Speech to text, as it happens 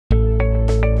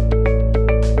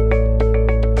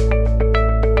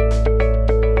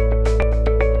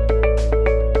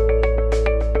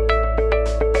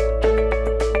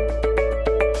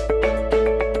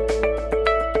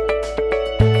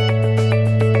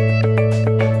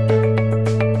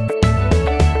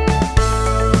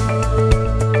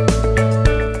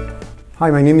Hi,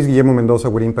 my name is Guillermo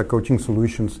Mendoza with Impact Coaching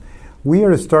Solutions. We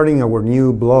are starting our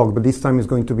new blog, but this time it's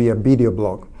going to be a video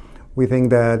blog. We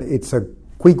think that it's a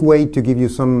quick way to give you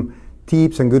some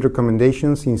tips and good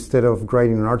recommendations instead of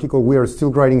writing an article. We are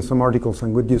still writing some articles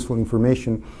and good useful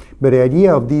information, but the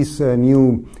idea of this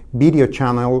new video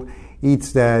channel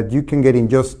is that you can get in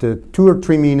just 2 or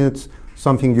 3 minutes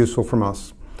something useful from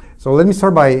us. So let me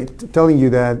start by telling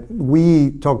you that we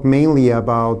talk mainly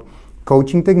about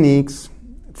coaching techniques,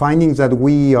 findings that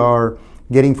we are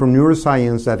getting from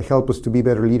neuroscience that help us to be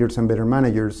better leaders and better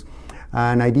managers,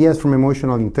 and ideas from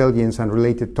emotional intelligence and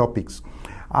related topics.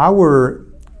 Our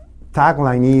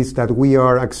tagline is that we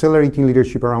are accelerating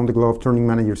leadership around the globe, turning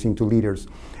managers into leaders.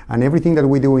 And everything that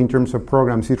we do in terms of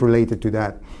programs is related to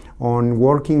that, on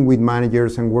working with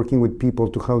managers and working with people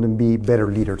to help them be better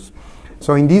leaders.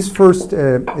 So in this first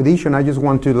edition, I just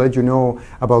want to let you know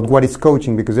about what is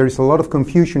coaching, because there is a lot of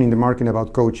confusion in the market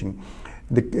about coaching.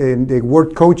 The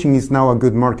word coaching is now a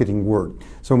good marketing word.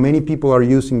 So many people are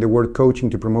using the word coaching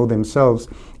to promote themselves,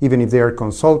 even if they are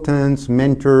consultants,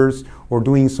 mentors, or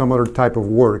doing some other type of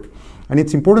work. And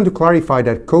it's important to clarify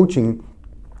that coaching,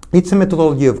 it's a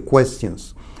methodology of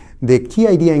questions. The key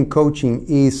idea in coaching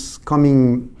is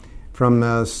coming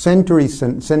from centuries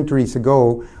and centuries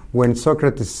ago, when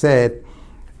Socrates said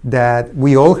that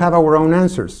we all have our own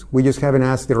answers. We just haven't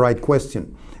asked the right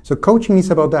question. So coaching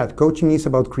is about that. Coaching is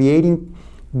about creating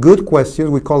good questions.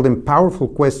 We call them powerful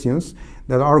questions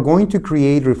that are going to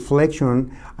create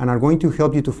reflection and are going to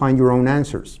help you to find your own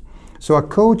answers. So a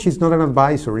coach is not an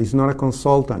advisor, is not a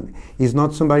consultant, is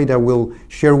not somebody that will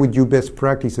share with you best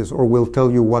practices or will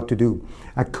tell you what to do.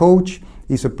 A coach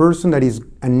is a person that is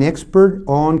an expert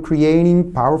on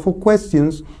creating powerful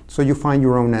questions so you find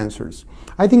your own answers.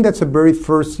 I think that's a very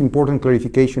first important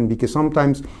clarification, because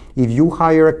sometimes if you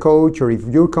hire a coach or if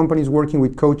your company is working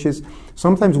with coaches,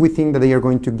 sometimes we think that they are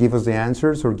going to give us the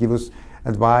answers or give us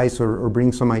advice or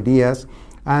bring some ideas.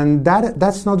 And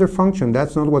that's not their function.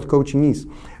 That's not what coaching is.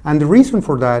 And the reason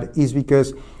for that is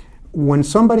because when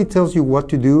somebody tells you what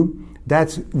to do,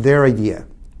 that's their idea.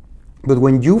 But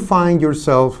when you find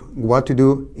yourself what to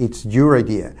do, it's your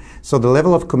idea. So the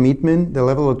level of commitment, the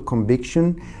level of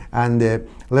conviction, and the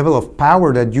level of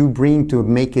power that you bring to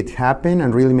make it happen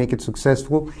and really make it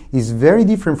successful is very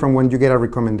different from when you get a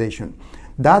recommendation.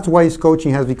 That's why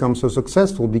coaching has become so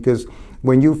successful, because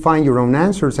when you find your own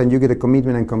answers and you get a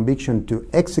commitment and conviction to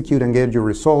execute and get your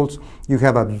results, you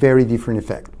have a very different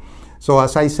effect. So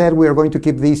as I said, we are going to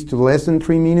keep this to less than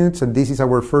 3 minutes, and this is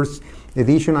our first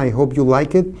edition. I hope you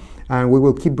like it, and we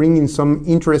will keep bringing some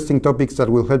interesting topics that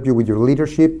will help you with your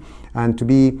leadership and to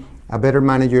be a better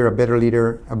manager, a better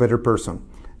leader, a better person.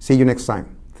 See you next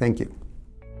time. Thank you.